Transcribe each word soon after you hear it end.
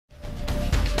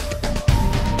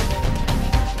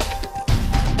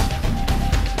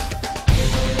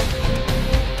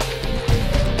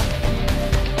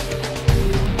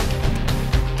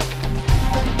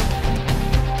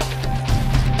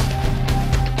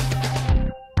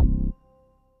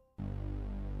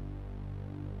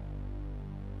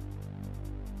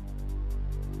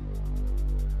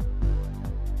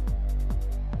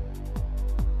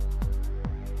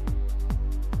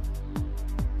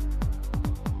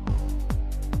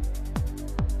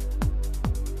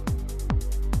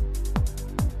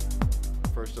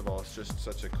just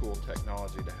such a cool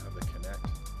technology to have the Kinect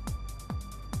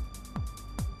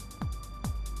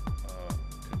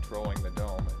controlling the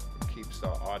dome. It keeps the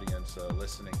audience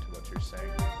listening to what you're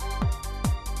saying.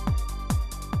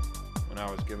 When I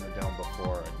was given the dome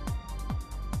before, and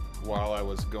while I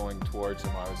was going towards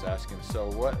them, I was asking, so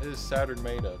what is Saturn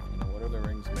made of? You know, what are the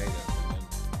rings made of?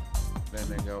 And then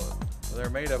they go, well, they're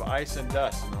made of ice and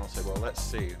dust. And I'll say, well, let's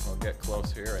see. We'll get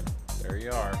close here, and there you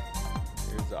are.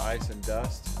 Here's the ice and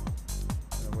dust,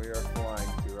 and we are flying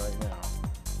through right now.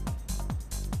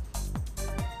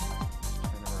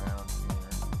 Turn around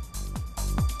here.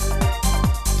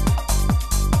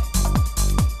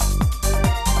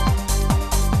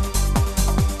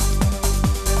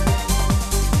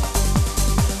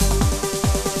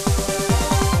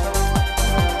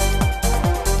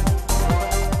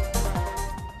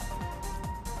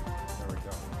 There we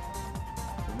go.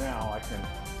 So now I can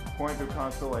point to a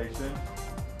constellation,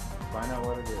 find out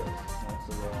what it is. That's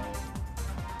the Orion,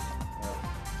 that's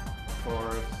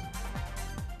Taurus,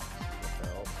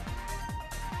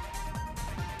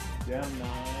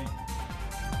 Gemini,